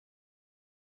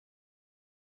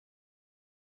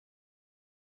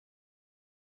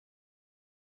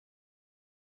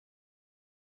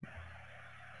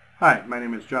Hi, my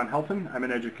name is John Helton. I'm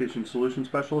an Education Solution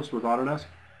Specialist with Autodesk.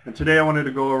 And today I wanted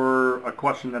to go over a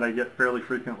question that I get fairly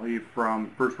frequently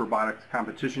from FIRST Robotics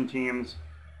competition teams,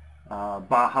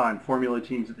 Baja and Formula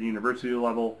teams at the university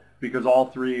level, because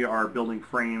all three are building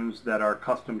frames that are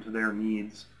custom to their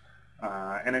needs.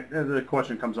 The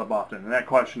question comes up often, and that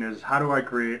question is, how do I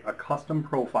create a custom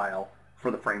profile for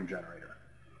the frame generator?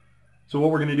 So what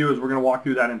we're going to do is we're going to walk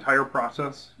through that entire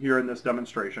process here in this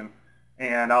demonstration,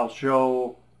 and I'll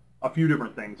show a few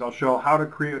different things. I'll show how to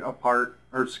create a part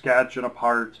or sketch in a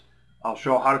part. I'll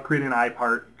show how to create an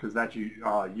iPart, because that's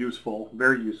useful,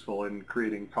 very useful in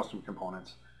creating custom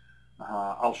components.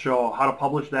 I'll show how to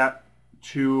publish that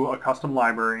to a custom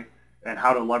library and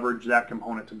how to leverage that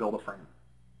component to build a frame.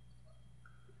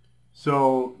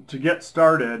 So to get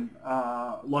started,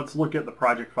 let's look at the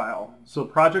project file. So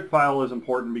project file is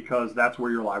important because that's where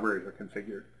your libraries are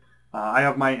configured. I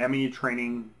have my ME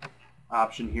training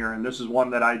option here, and this is one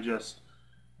that I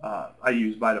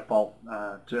use by default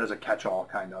as a catch-all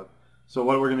kind of. So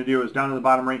what we're going to do is down in the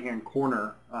bottom right hand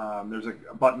corner there's a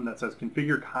button that says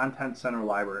Configure Content Center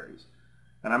Libraries,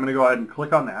 and I'm going to go ahead and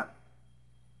click on that,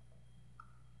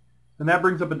 and that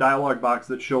brings up a dialog box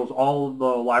that shows all the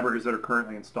libraries that are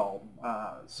currently installed.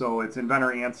 So it's Inventor,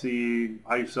 ANSI,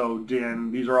 ISO,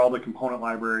 DIN. These are all the component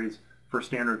libraries for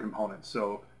standard components,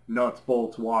 so nuts,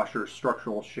 bolts, washers,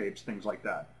 structural shapes, things like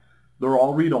that. They're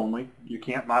all read-only. You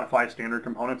can't modify standard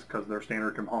components because they're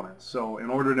standard components. So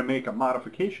in order to make a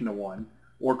modification to one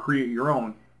or create your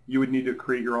own, you would need to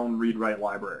create your own read-write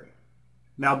library.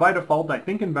 Now by default, I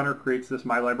think Inventor creates this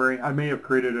My Library. I may have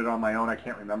created it on my own. I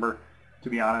can't remember, to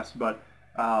be honest. But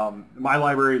My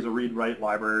Library is a read-write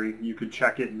library. You could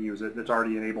check it and use it. It's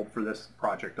already enabled for this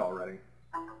project already.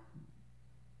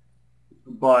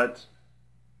 But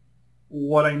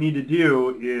what I need to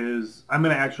do is I'm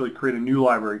going to actually create a new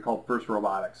library called FIRST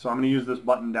Robotics. So I'm going to use this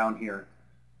button down here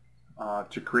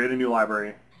to create a new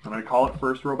library. I'm going to call it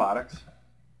FIRST Robotics.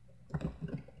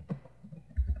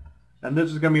 And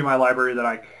this is going to be my library that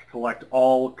I collect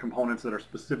all components that are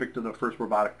specific to the FIRST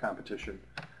Robotics competition.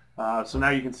 So now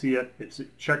you can see it. It's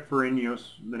checked for in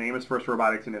use. The name is FIRST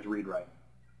Robotics and it's read-write.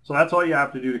 So that's all you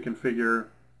have to do to configure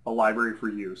a library for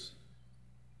use.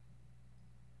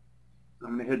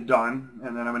 I'm going to hit done,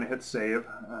 and then I'm going to hit save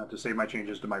to save my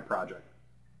changes to my project.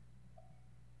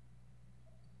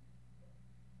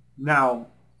 Now,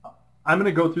 I'm going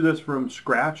to go through this from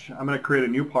scratch. I'm going to create a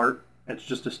new part. It's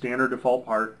just a standard default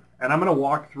part, and I'm going to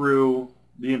walk through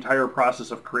the entire process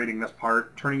of creating this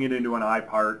part, turning it into an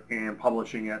iPart, and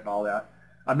publishing it and all that.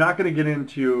 I'm not going to get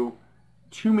into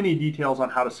too many details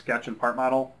on how to sketch and part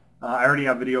model. I already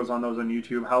have videos on those on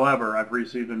YouTube. However, I've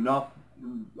received enough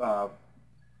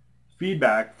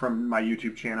feedback from my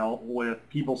YouTube channel with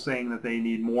people saying that they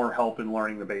need more help in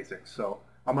learning the basics. So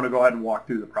I'm going to go ahead and walk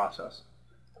through the process.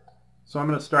 So I'm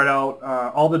going to start out,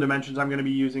 all the dimensions I'm going to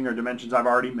be using are dimensions I've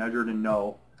already measured and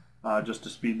know, just to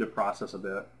speed the process a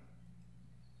bit.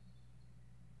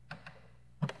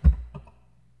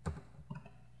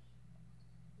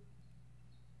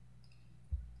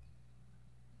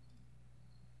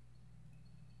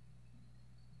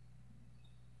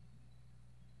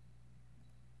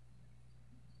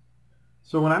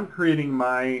 So when I'm creating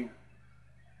my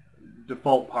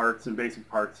default parts and basic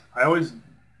parts, I always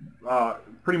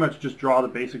pretty much just draw the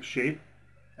basic shape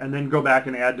and then go back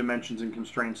and add dimensions and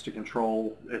constraints to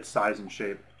control its size and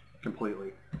shape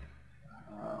completely.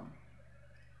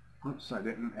 Oops, I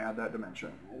didn't add that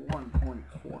dimension.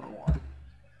 1.41.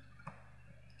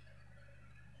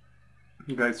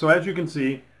 Okay, so as you can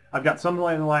see, I've got some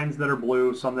lines that are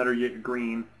blue, some that are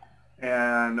green.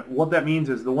 And what that means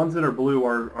is the ones that are blue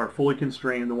are fully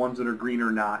constrained, the ones that are green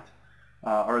are not,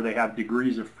 or they have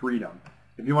degrees of freedom.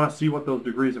 If you want to see what those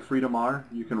degrees of freedom are,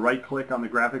 you can right-click on the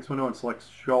graphics window and select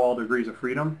Show All Degrees of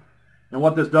Freedom. And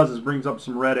what this does is brings up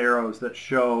some red arrows that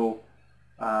show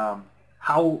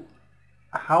how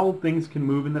things can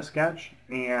move in the sketch,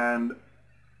 and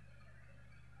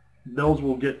those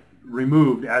will get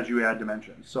removed as you add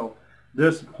dimensions. So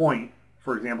this point,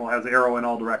 for example, has arrow in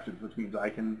all directions, which means I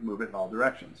can move it in all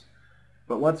directions.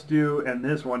 But let's do, and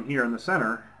this one here in the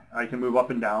center, I can move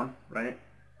up and down, right,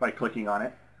 by clicking on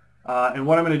it. And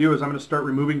what I'm going to do is I'm going to start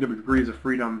removing the degrees of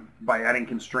freedom by adding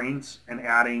constraints and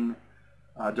adding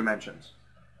dimensions.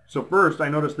 So first, I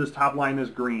notice this top line is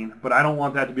green, but I don't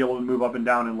want that to be able to move up and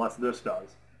down unless this does.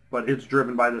 But it's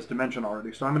driven by this dimension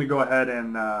already. So I'm going to go ahead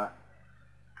and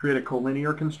create a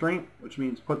collinear constraint, which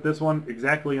means put this one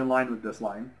exactly in line with this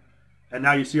line. And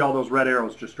now you see all those red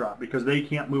arrows just drop because they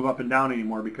can't move up and down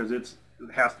anymore because it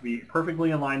has to be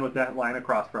perfectly in line with that line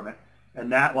across from it.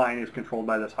 And that line is controlled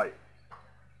by this height.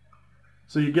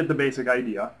 So you get the basic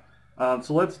idea.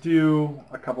 So let's do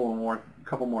a couple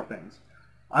more things.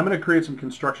 I'm going to create some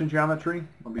construction geometry.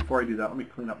 Well, before I do that, let me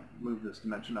move this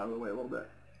dimension out of the way a little bit.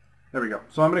 There we go.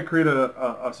 So I'm going to create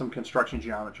some construction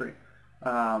geometry.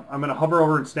 I'm going to hover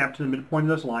over and snap to the midpoint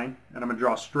of this line, and I'm going to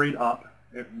draw straight up.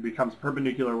 It becomes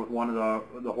perpendicular with one of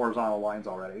the horizontal lines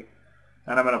already,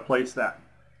 and I'm going to place that.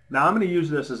 Now I'm going to use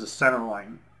this as a center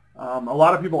line. A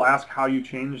lot of people ask how you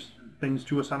change things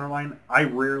to a center line. I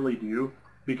rarely do,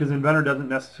 because Inventor doesn't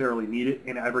necessarily need it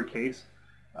in every case.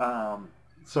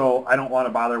 So I don't want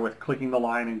to bother with clicking the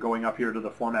line and going up here to the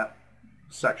format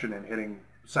section and hitting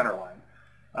center line.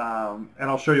 And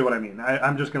I'll show you what I mean.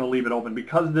 I'm just going to leave it open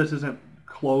because this isn't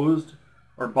closed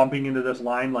or bumping into this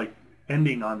line, like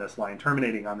ending on this line,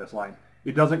 terminating on this line.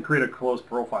 It doesn't create a closed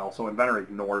profile, so Inventor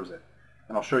ignores it.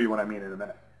 And I'll show you what I mean in a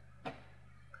minute.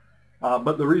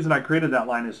 But the reason I created that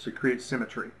line is to create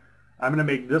symmetry. I'm going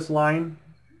to make this line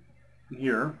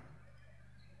here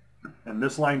and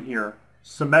this line here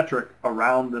symmetric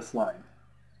around this line.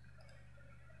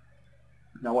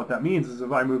 Now what that means is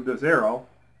if I move this arrow,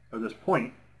 or this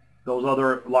point, those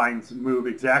other lines move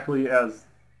exactly as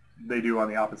they do on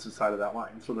the opposite side of that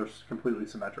line. So they're completely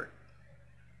symmetric.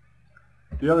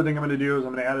 The other thing I'm going to do is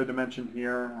I'm going to add a dimension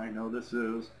here. I know this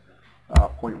is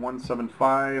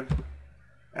 0.175,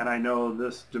 and I know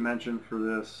this dimension for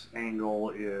this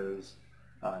angle is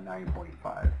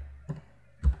 9.5.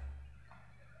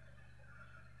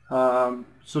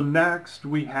 So next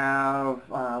we have,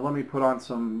 let me put on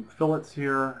some fillets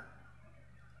here.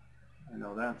 I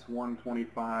know that's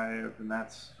 125 and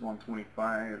that's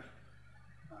 125.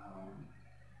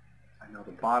 I know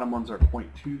the bottom ones are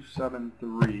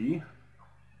 0.273.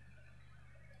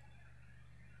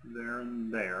 There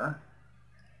and there.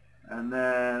 And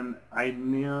then I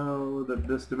know that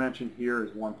this dimension here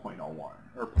is 1.01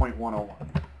 or 0.101.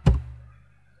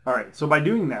 Alright, so by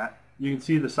doing that, you can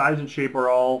see the size and shape are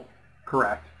all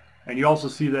correct. And you also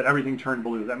see that everything turned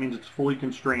blue. That means it's fully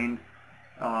constrained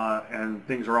and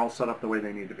things are all set up the way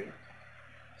they need to be.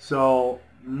 So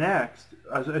next,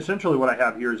 essentially what I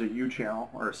have here is a U channel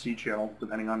or a C channel,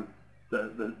 depending on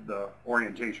the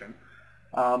orientation.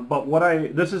 But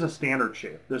this is a standard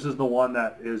shape. This is the one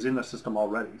that is in the system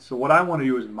already. So what I want to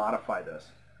do is modify this.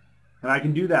 And I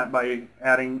can do that by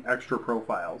adding extra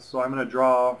profiles. So I'm going to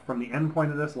draw from the end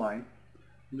point of this line.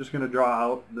 I'm just going to draw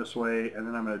out this way, and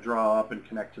then I'm going to draw up and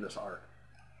connect to this arc.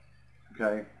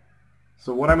 Okay.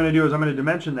 So what I'm going to do is I'm going to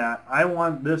dimension that. I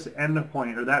want this end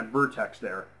point, or that vertex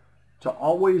there, to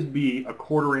always be a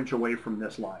 1/4 inch away from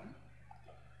this line.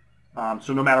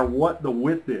 So no matter what the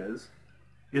width is,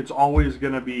 it's always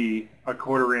going to be a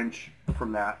 1/4 inch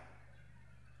from that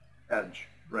edge,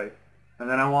 right? And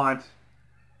then I want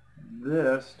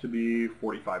this to be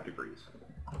 45 degrees.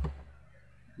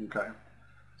 Okay.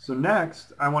 So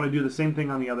next, I want to do the same thing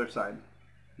on the other side.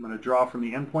 I'm going to draw from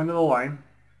the end point of the line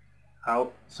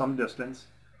out some distance,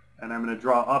 and I'm going to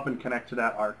draw up and connect to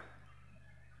that arc.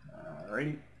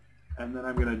 Alrighty. And then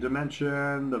I'm going to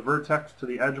dimension the vertex to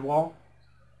the edge wall.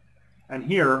 And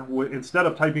here, instead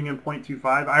of typing in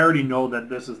 0.25, I already know that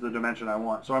this is the dimension I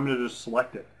want. So I'm going to just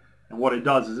select it. And what it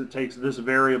does is it takes this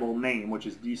variable name, which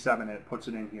is D7, and it puts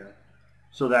it in here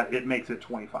so that it makes it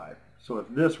 25. So if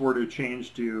this were to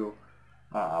change to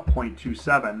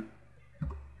 0.27,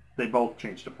 they both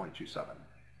change to 0.27,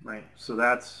 right? So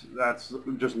that's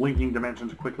just linking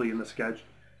dimensions quickly in the sketch.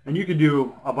 And you can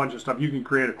do a bunch of stuff. You can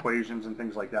create equations and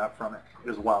things like that from it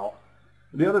as well.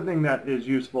 The other thing that is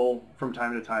useful from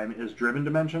time to time is driven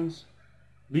dimensions.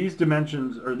 These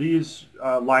dimensions, or these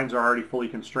lines are already fully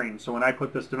constrained. So when I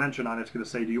put this dimension on, it's going to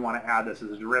say, do you want to add this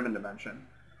as a driven dimension?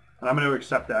 And I'm going to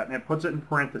accept that. And it puts it in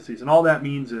parentheses. And all that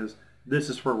means is this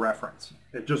is for reference.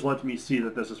 It just lets me see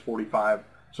that this is 45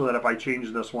 so that if I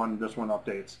change this one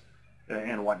updates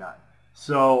and whatnot.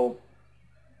 So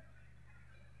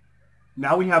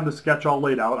now we have the sketch all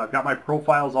laid out. I've got my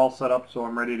profiles all set up, so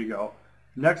I'm ready to go.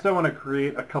 Next, I want to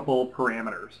create a couple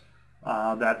parameters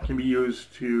that can be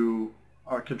used to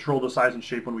control the size and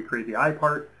shape when we create the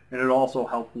iPart, and it'll also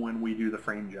help when we do the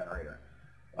frame generator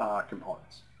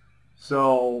components.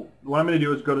 So what I'm going to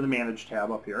do is go to the Manage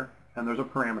tab up here, and there's a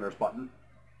Parameters button.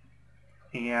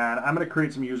 And I'm going to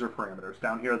create some user parameters.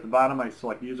 Down here at the bottom, I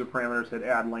select User Parameters, hit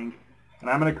Add Length, and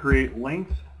I'm going to create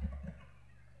length.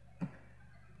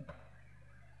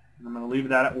 I'm going to leave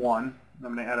that at 1.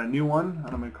 I'm going to add a new one,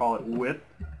 and I'm going to call it width.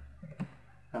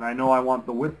 And I know I want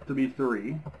the width to be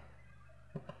 3.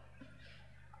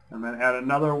 I'm going to add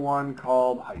another one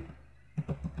called height.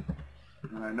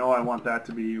 And I know I want that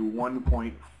to be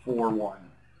 1.41.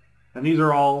 And these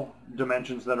are all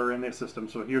dimensions that are in the system.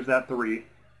 So here's that 3,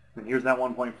 and here's that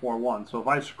 1.41. So if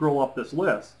I scroll up this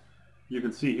list, you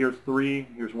can see here's 3,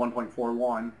 here's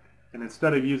 1.41, and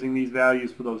instead of using these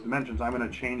values for those dimensions, I'm going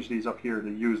to change these up here to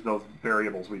use those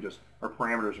variables or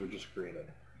parameters we just created.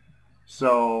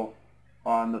 So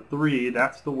on the 3,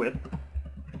 that's the width.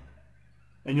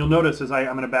 And you'll notice as I'm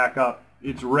going to back up,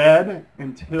 it's red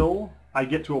until I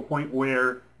get to a point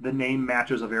where the name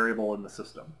matches a variable in the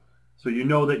system. So you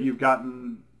know that you've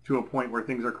gotten to a point where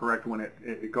things are correct when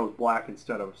it goes black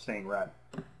instead of staying red.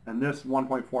 And this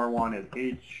 1.41 is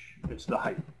H, it's the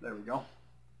height. There we go.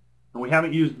 And we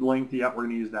haven't used length yet, we're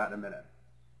going to use that in a minute.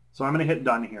 So I'm going to hit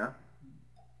done here.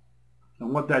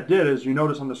 And what that did is, you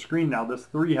notice on the screen now, this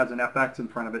 3 has an fx in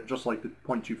front of it, just like the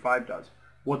 0.25 does.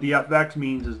 What the fx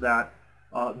means is that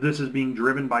this is being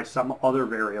driven by some other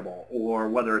variable, or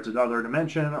whether it's another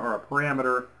dimension or a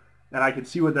parameter, and I can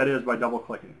see what that is by double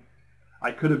clicking.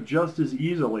 I could have just as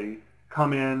easily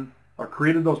come in or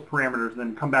created those parameters,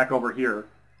 then come back over here,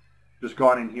 just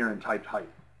gone in here and typed height.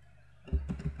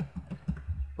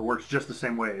 It works just the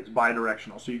same way. It's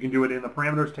bidirectional. So you can do it in the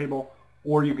parameters table,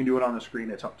 or you can do it on the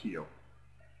screen. It's up to you.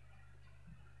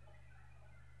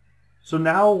 So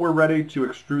now we're ready to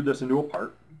extrude this into a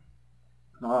part.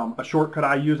 A shortcut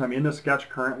I use, I'm in the sketch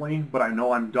currently, but I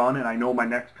know I'm done and I know my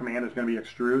next command is going to be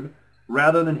extrude.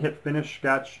 Rather than hit finish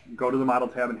sketch, go to the model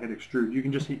tab and hit extrude. You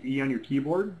can just hit E on your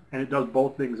keyboard and it does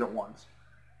both things at once.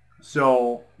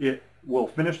 So it will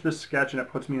finish this sketch and it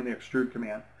puts me in the extrude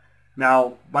command.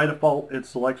 Now by default it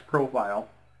selects profile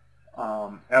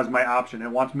as my option. It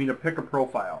wants me to pick a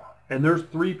profile. And there's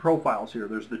 3 profiles here.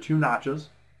 There's the 2 notches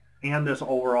and this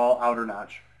overall outer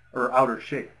notch or outer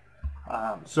shape.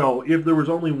 So if there was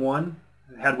only one,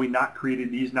 had we not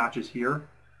created these notches here,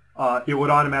 it would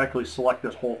automatically select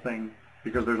this whole thing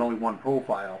because there's only one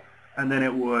profile, and then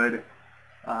it would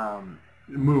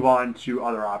move on to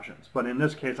other options. But in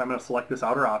this case, I'm going to select this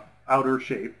outer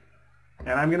shape,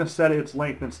 and I'm going to set its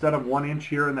length. Instead of 1 inch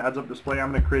here in the heads-up display, I'm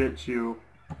going to create it to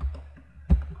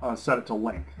set it to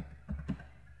length.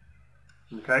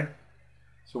 Okay?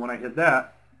 So when I hit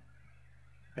that,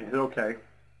 I hit OK,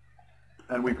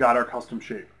 and we've got our custom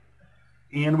shape.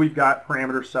 And we've got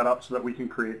parameters set up so that we can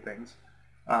create things.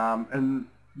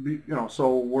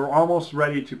 So we're almost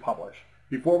ready to publish.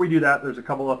 Before we do that, there's a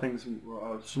couple of things,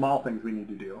 small things we need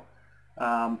to do.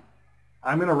 I'm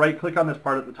going to right-click on this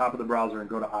part at the top of the browser and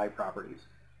go to iProperties.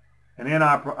 And in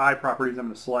iProperties,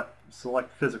 I'm going to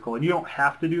select physical. And you don't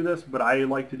have to do this, but I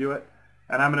like to do it.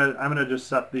 And I'm going to just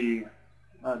set the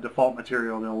default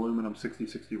material in aluminum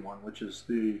 6061, which is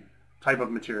the type of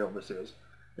material this is.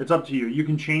 It's up to you. You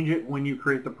can change it when you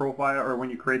create the profile or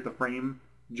when you create the frame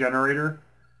generator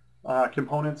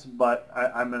components, but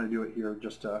I'm going to do it here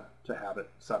just to have it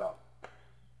set up.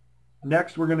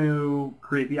 Next, we're going to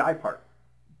create the iPart.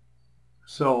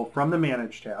 So from the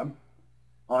Manage tab,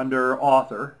 under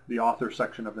Author, the Author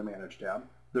section of the Manage tab,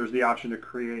 there's the option to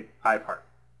create iPart.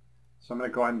 So I'm going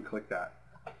to go ahead and click that.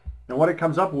 And what it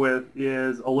comes up with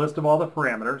is a list of all the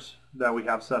parameters that we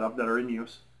have set up that are in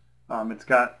use. It's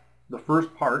got the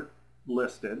first part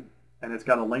listed, and it's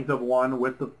got a length of 1,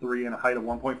 width of 3, and a height of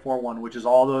 1.41, which is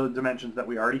all the dimensions that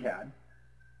we already had.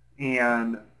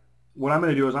 And what I'm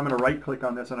going to do is I'm going to right click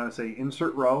on this and I'm going to say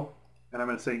Insert Row, and I'm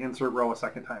going to say Insert Row a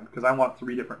second time because I want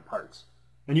 3 different parts.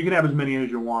 And you can have as many as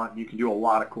you want. You can do a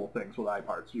lot of cool things with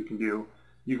iParts.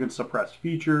 You can suppress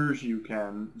features, you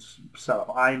can set up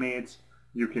iMates,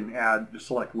 you can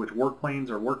select which work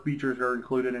planes or work features are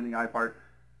included in the iPart.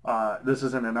 This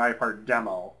isn't an iPart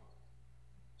demo,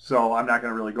 so I'm not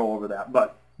going to really go over that,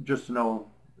 but just to know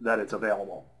that it's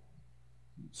available.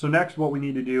 So next what we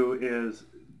need to do is,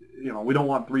 we don't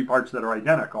want 3 parts that are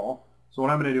identical, so what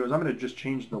I'm going to do is I'm going to just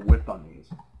change the width on these.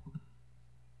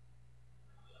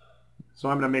 So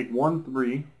I'm going to make one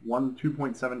 3, one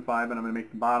 2.75, and I'm going to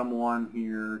make the bottom one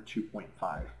here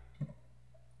 2.5.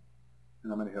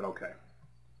 And I'm going to hit OK.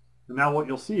 And now what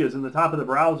you'll see is in the top of the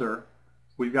browser,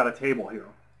 we've got a table here.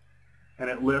 And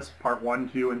it lists part 1,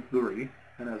 2, and 3.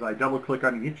 And as I double click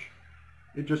on each,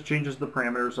 it just changes the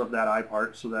parameters of that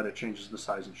iPart so that it changes the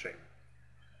size and shape.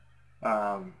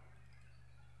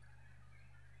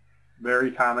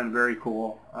 Very common, very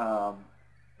cool.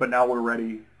 But now we're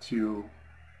ready to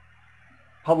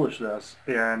publish this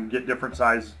and get different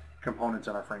size components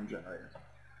in our frame generator.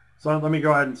 So let me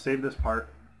go ahead and save this part.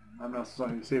 I'm going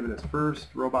to save it as first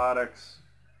robotics.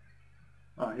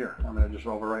 Here, I'm going to just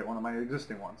overwrite one of my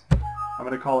existing ones. I'm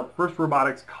going to call it First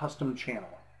Robotics Custom Channel.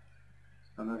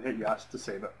 I'm going to hit yes to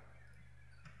save it.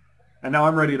 And now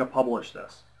I'm ready to publish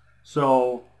this.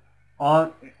 So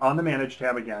on the Manage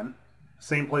tab again,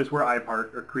 same place where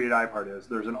iPart or Create iPart is,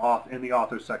 there's an in the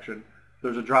Author section.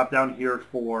 There's a drop down here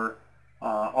for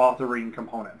authoring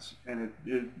components. And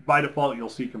by default, you'll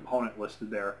see component listed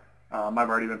there. I've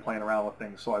already been playing around with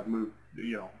things, so I've moved,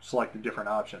 selected different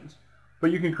options.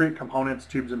 But you can create components,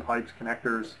 tubes and pipes,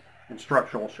 connectors, and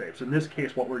structural shapes. In this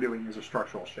case, what we're doing is a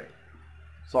structural shape.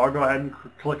 So I'll go ahead and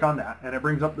click on that, and it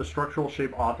brings up the structural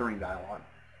shape authoring dialog.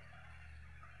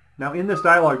 Now in this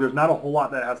dialog, there's not a whole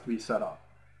lot that has to be set up.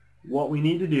 What we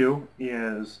need to do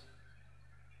is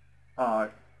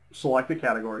select a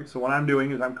category. So what I'm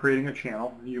doing is I'm creating a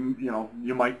channel. You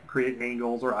might create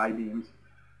angles or I-beams,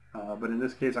 but in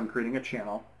this case I'm creating a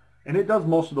channel, and it does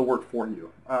most of the work for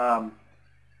you.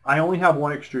 I only have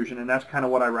one extrusion, and that's kind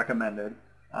of what I recommended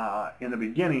in the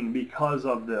beginning because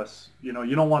of this. You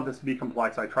don't want this to be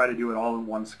complex. I try to do it all in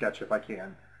one sketch if I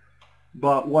can.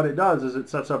 But what it does is it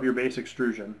sets up your base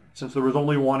extrusion. Since there was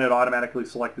only one, it automatically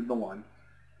selected the one.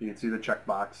 You can see the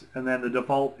checkbox. And then the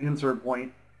default insert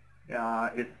point,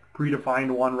 it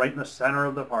predefined one right in the center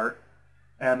of the part,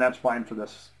 and that's fine for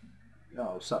this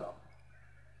setup.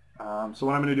 So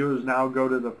what I'm going to do is now go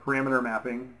to the parameter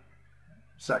mapping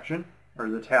section, or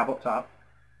the tab up top.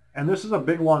 And this is a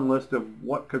big long list of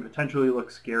what could potentially look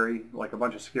scary, like a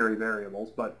bunch of scary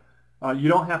variables, but you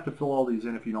don't have to fill all these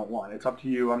in if you don't want. It's up to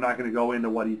you. I'm not going to go into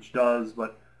what each does,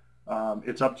 but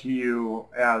it's up to you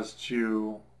as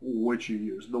to which you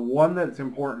use. The one that's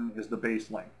important is the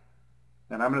base length.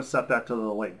 And I'm going to set that to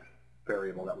the length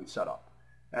variable that we set up.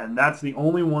 And that's the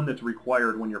only one that's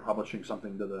required when you're publishing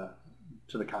something to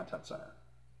the Content Center.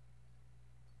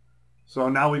 So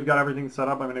now we've got everything set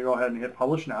up. I'm going to go ahead and hit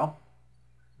Publish Now.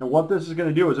 And what this is going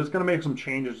to do is it's going to make some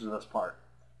changes to this part.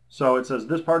 So it says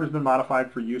this part has been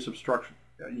modified for use of structural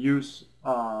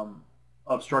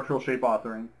shape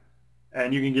authoring,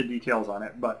 and you can get details on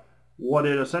it. But what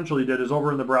it essentially did is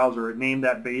over in the browser, it named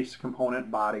that base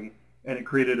component body, and it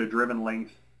created a driven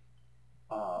length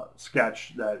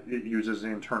sketch that it uses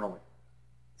internally.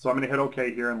 So I'm going to hit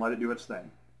OK here and let it do its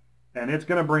thing. And it's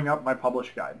going to bring up my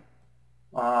publish guide.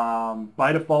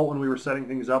 By default, when we were setting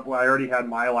things up, I already had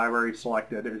my library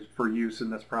selected for use in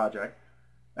this project.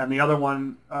 And the other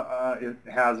one it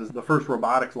has is the first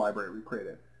robotics library we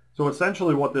created. So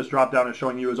essentially what this drop-down is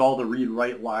showing you is all the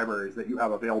read-write libraries that you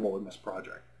have available in this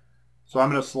project. So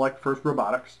I'm going to select first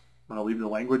robotics. I'm going to leave the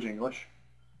language English.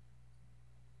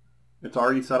 It's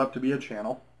already set up to be a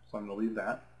channel, so I'm going to leave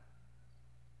that.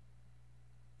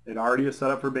 It already is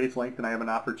set up for base length, and I have an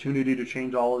opportunity to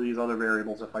change all of these other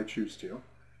variables if I choose to.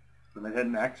 I'm going to hit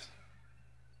next.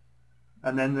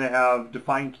 And then they have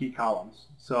define key columns.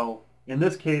 So in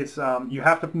this case, you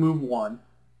have to move one,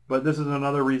 but this is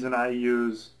another reason I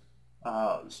use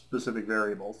specific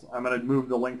variables. I'm going to move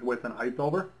the length, width, and height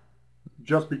over,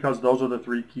 just because those are the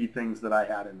three key things that I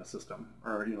had in the system,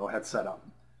 or had set up.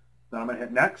 Then I'm going to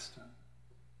hit next,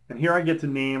 and here I get to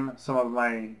name some of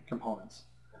my components.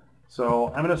 So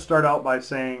I'm going to start out by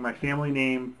saying my family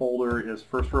name folder is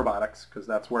First Robotics, because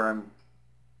that's where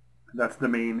that's the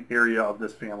main area of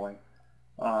this family.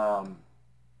 And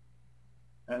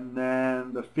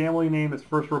then the family name is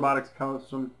First Robotics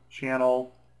Custom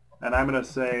Channel, and I'm going to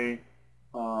say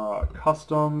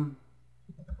custom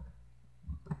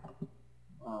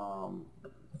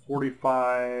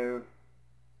 45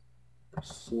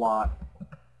 slot.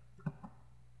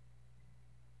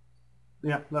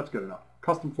 Yeah, that's good enough.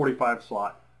 Custom 45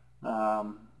 slot.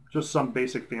 Just some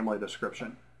basic family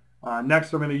description.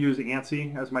 Next, I'm going to use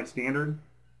ANSI as my standard,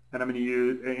 and I'm going to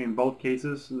use, in both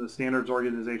cases, the standards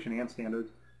organization and standards,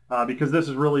 because this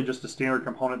is really just a standard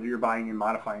component that you're buying and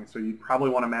modifying, so you probably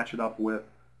want to match it up with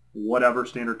whatever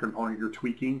standard component you're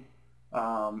tweaking,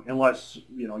 unless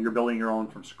you're building your own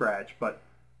from scratch. But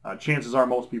chances are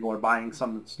most people are buying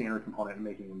some standard component and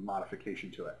making a modification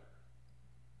to it.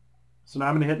 So now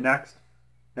I'm going to hit next,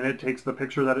 and it takes the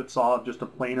picture that it saw, just a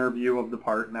planar view of the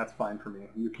part, and that's fine for me.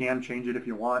 You can change it if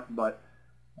you want, but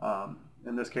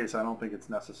in this case I don't think it's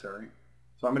necessary.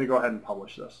 So I'm going to go ahead and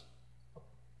publish this.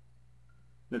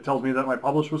 It tells me that my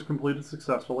publish was completed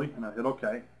successfully, and I hit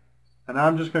OK. And now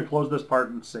I'm just going to close this part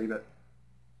and save it,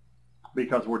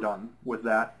 because we're done with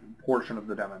that portion of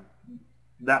the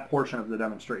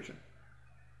demonstration.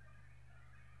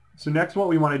 So next what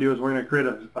we want to do is we're going to create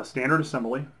a standard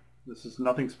assembly. This is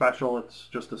nothing special, it's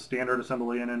just a standard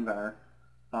assembly in Inventor.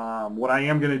 What I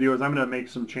am going to do is I'm going to make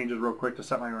some changes real quick to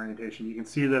set my orientation. You can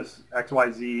see this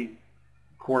XYZ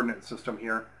coordinate system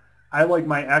here. I like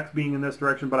my X being in this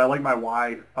direction, but I like my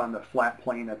Y on the flat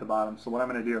plane at the bottom. So what I'm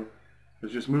going to do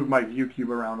is just move my view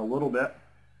cube around a little bit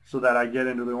so that I get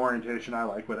into the orientation I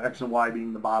like, with X and Y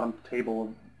being the bottom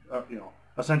table,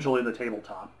 essentially the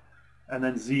tabletop, and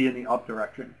then Z in the up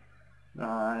direction.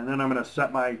 And then I'm going to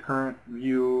set my current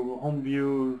view, home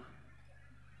view,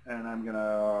 and I'm going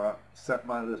to set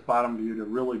this bottom view to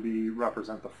really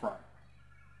represent the front.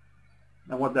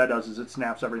 And what that does is it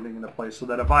snaps everything into place so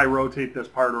that if I rotate this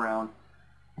part around,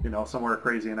 somewhere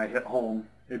crazy and I hit home,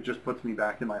 it just puts me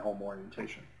back in my home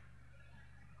orientation.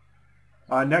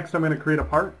 Next, I'm going to create a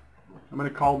part. I'm going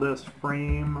to call this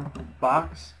frame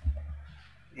box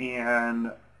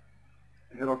and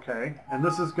hit OK. And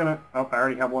this is going to, I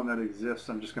already have one that exists.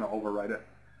 I'm just going to overwrite it.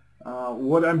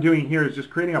 What I'm doing here is just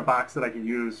creating a box that I can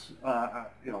use,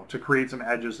 to create some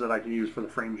edges that I can use for the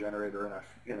frame generator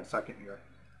in a second here.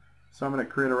 So I'm going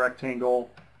to create a rectangle.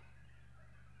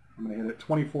 I'm going to hit it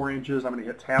 24 inches. I'm going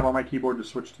to hit tab on my keyboard to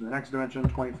switch to the next dimension,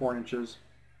 24 inches.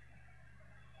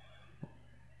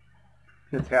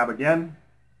 Hit tab again,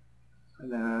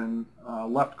 and then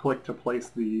left click to place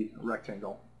the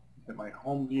rectangle. Hit my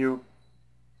home view.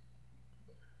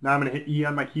 Now I'm going to hit E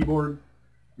on my keyboard.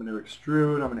 I'm going to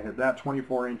extrude. I'm going to hit that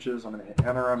 24 inches. I'm going to hit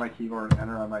enter on my keyboard,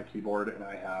 and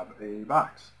I have a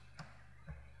box.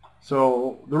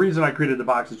 So the reason I created the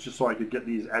box is just so I could get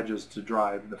these edges to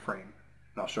drive the frame.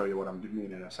 And I'll show you what I'm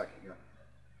doing in a second here.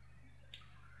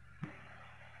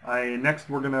 Next,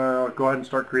 we're going to go ahead and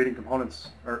start creating components,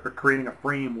 or creating a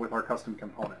frame with our custom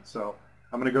components. So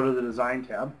I'm going to go to the Design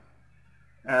tab,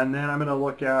 and then I'm going to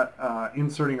look at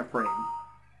inserting a frame.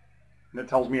 And it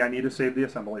tells me I need to save the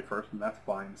assembly first, and that's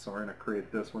fine. So we're going to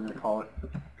create this. We're going to call it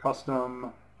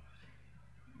custom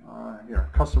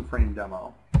frame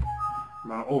demo. I'm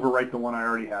going to overwrite the one I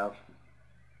already have.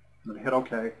 I'm going to hit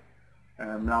OK,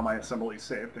 and now my assembly is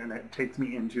saved, and it takes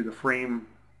me into the frame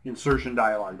insertion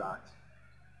dialog box.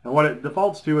 And what it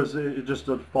defaults to is it just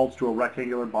defaults to a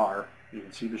rectangular bar. You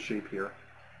can see the shape here.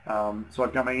 So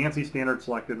I've got my ANSI standard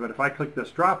selected, but if I click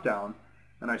this drop down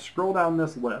and I scroll down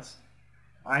this list,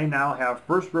 I now have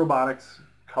First Robotics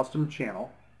custom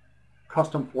channel,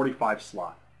 custom 45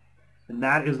 slot. And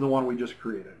that is the one we just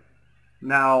created.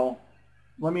 Now,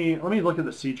 let me look at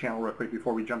the C channel real quick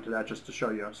before we jump to that, just to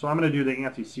show you. So I'm going to do the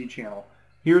ANSI C channel.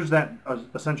 Here's that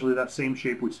essentially that same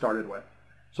shape we started with.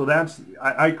 So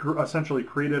I essentially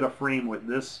created a frame with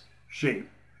this shape,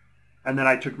 and then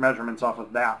I took measurements off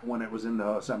of that when it was in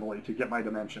the assembly to get my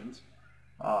dimensions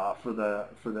for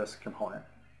this component.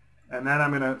 And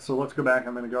then so let's go back.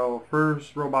 I'm going to go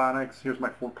First Robotics. Here's my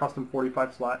custom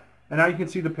 45 slot, and now you can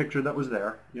see the picture that was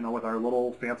there, with our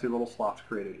little fancy little slots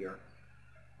created here.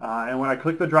 And when I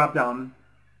click the drop down,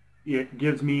 it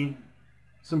gives me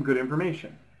some good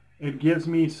information. It gives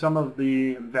me some of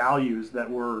the values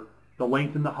that were the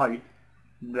length and the height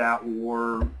that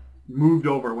were moved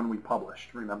over when we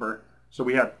published, remember? So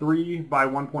we had 3 by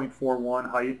 1.41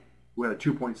 height, we had a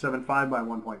 2.75 by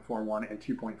 1.41, and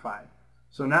 2.5.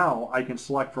 So now I can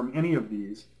select from any of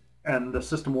these, and the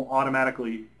system will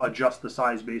automatically adjust the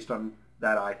size based on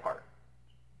that iPart.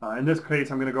 In this case,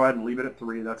 I'm going to go ahead and leave it at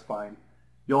 3, that's fine.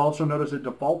 You'll also notice it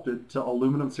defaulted to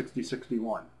aluminum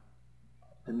 6061.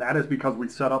 And that is because we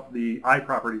set up the I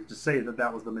properties to say that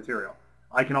that was the material.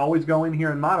 I can always go in here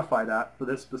and modify that for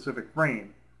this specific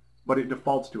frame, but it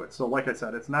defaults to it. So like I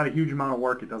said, it's not a huge amount of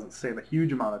work. It doesn't save a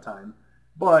huge amount of time,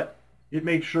 but it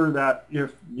makes sure that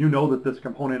if you know that this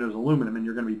component is aluminum and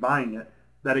you're going to be buying it,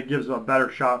 that it gives a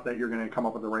better shot that you're going to come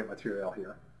up with the right material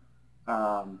here.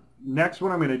 Next,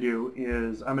 what I'm going to do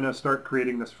is I'm going to start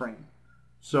creating this frame.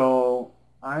 So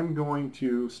I'm going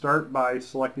to start by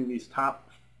selecting these top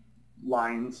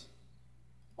lines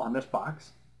on this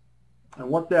box. And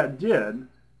what that did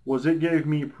was it gave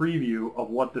me a preview of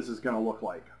what this is going to look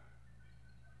like.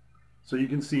 So you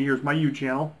can see here's my U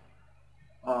channel.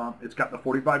 It's got the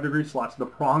 45-degree slots. The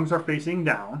prongs are facing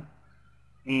down,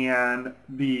 and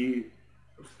the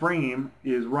frame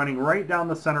is running right down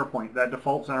the center point. That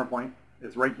default center point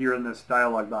is right here in this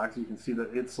dialog box. You can see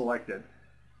that it's selected,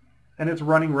 and it's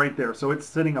running right there. So it's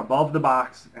sitting above the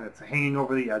box, and it's hanging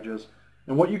over the edges.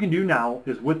 And what you can do now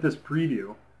is with this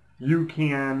preview, you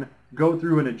can go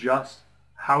through and adjust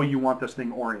how you want this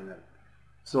thing oriented.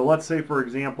 So let's say, for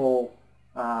example,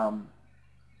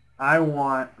 I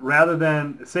want, rather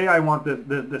than, say I want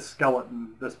this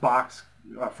skeleton, this box,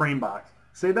 frame box,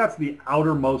 say that's the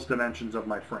outermost dimensions of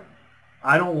my frame.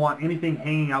 I don't want anything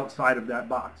hanging outside of that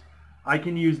box. I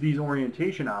can use these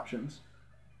orientation options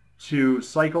to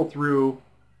cycle through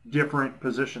different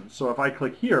positions. So if I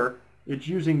click here, it's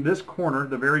using this corner,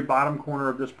 the very bottom corner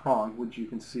of this prong, which you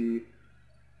can see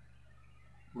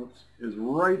is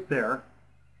right there.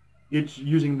 It's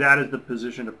using that as the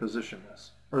position to position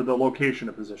this, or the location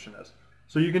to position this.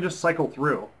 So you can just cycle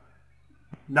through.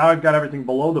 Now I've got everything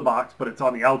below the box, but it's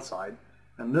on the outside.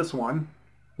 And this one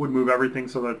would move everything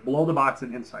so that it's below the box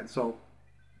and inside. So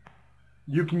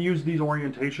you can use these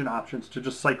orientation options to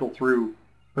just cycle through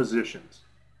positions.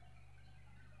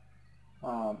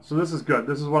 So this is good.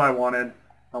 This is what I wanted.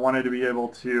 I wanted to be able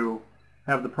to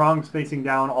have the prongs facing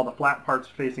down, all the flat parts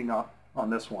facing up on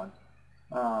this one.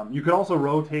 You could also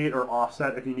rotate or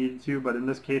offset if you needed to, but in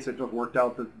this case it just worked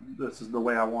out that this is the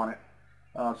way I want it.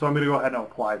 So I'm going to go ahead and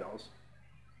apply those.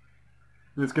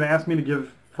 And it's going to ask me to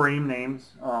give frame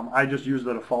names. I just use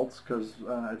the defaults because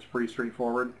it's pretty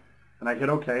straightforward. And I hit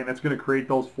OK, and it's going to create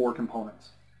those 4 components.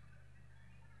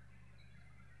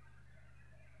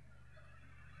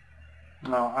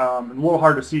 Now, a little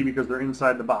hard to see because they're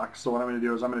inside the box, so what I'm going to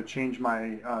do is I'm going to change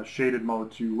my shaded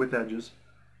mode to with edges.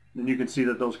 And you can see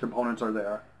that those components are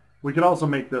there. We could also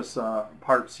make this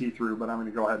part see-through, but I'm going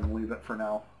to go ahead and leave it for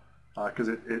now because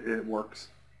it works.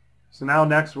 So now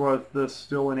next, with this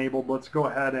still enabled, let's go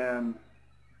ahead and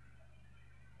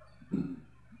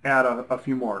add a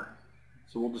few more.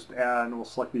 So we'll just add, and we'll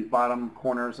select these bottom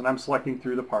corners, and I'm selecting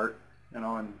through the part,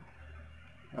 and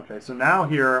okay, so now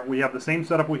here we have the same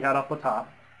setup we had up the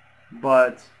top,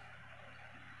 but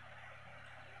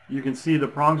you can see the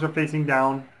prongs are facing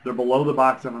down, they're below the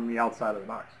box and on the outside of the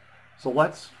box. So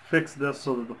let's fix this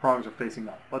so that the prongs are facing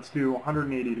up. Let's do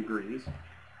 180 degrees.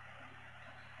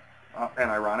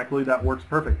 And ironically, that works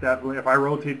perfect. That if I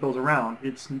rotate those around,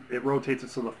 it rotates it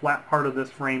so the flat part of this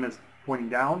frame is pointing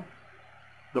down,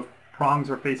 the prongs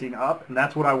are facing up, and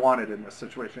that's what I wanted in this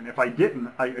situation. If I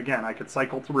didn't, again, I could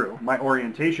cycle through my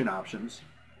orientation options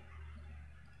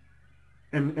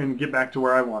and get back to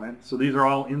where I wanted. So these are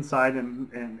all inside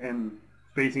and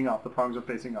facing up. The prongs are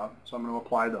facing up, so I'm going to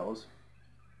apply those.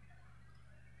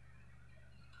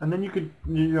 And then you could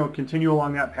continue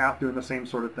along that path doing the same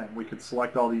sort of thing. We could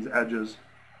select all these edges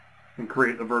and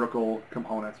create the vertical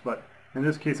components. But in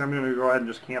this case, I'm going to go ahead and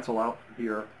just cancel out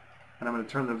here. And I'm going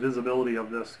to turn the visibility of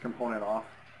this component off.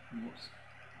 Oops.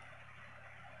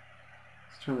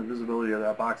 Let's turn the visibility of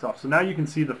that box off. So now you can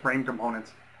see the frame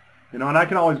components. And I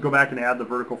can always go back and add the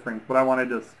vertical frames, but I wanted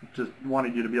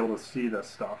you to be able to see this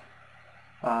stuff.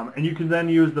 And you can then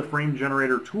use the frame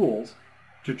generator tools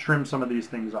to trim some of these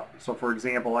things up. So for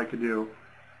example, I could do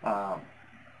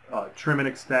trim and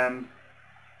extend.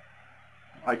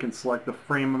 I can select the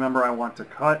frame member I want to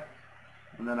cut,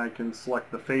 and then I can select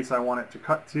the face I want it to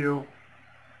cut to,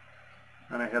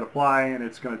 and I hit apply, and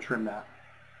it's going to trim that.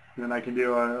 And then I can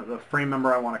do the frame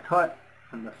member I want to cut,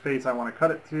 and the face I want to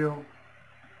cut it to,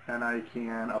 and I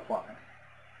can apply.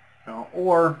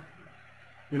 Or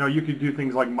you could do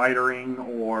things like mitering,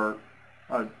 or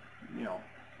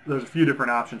there's a few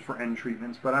different options for end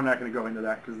treatments, but I'm not going to go into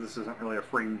that because this isn't really a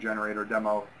frame generator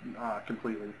demo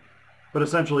completely. But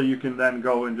essentially you can then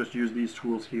go and just use these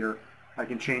tools here. I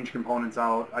can change components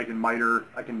out, I can miter,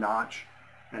 I can notch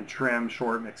and trim,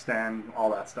 shorten, extend,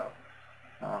 all that stuff.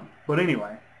 But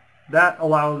anyway, that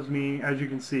allows me, as you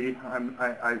can see,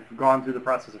 I've gone through the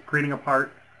process of creating a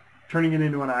part, turning it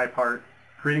into an iPart,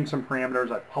 creating some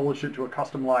parameters, I publish it to a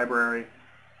custom library,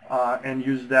 and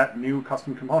use that new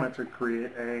custom component to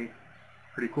create a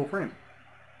pretty cool frame.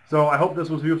 So I hope this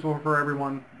was useful for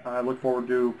everyone. I look forward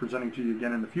to presenting to you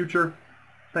again in the future.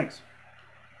 Thanks.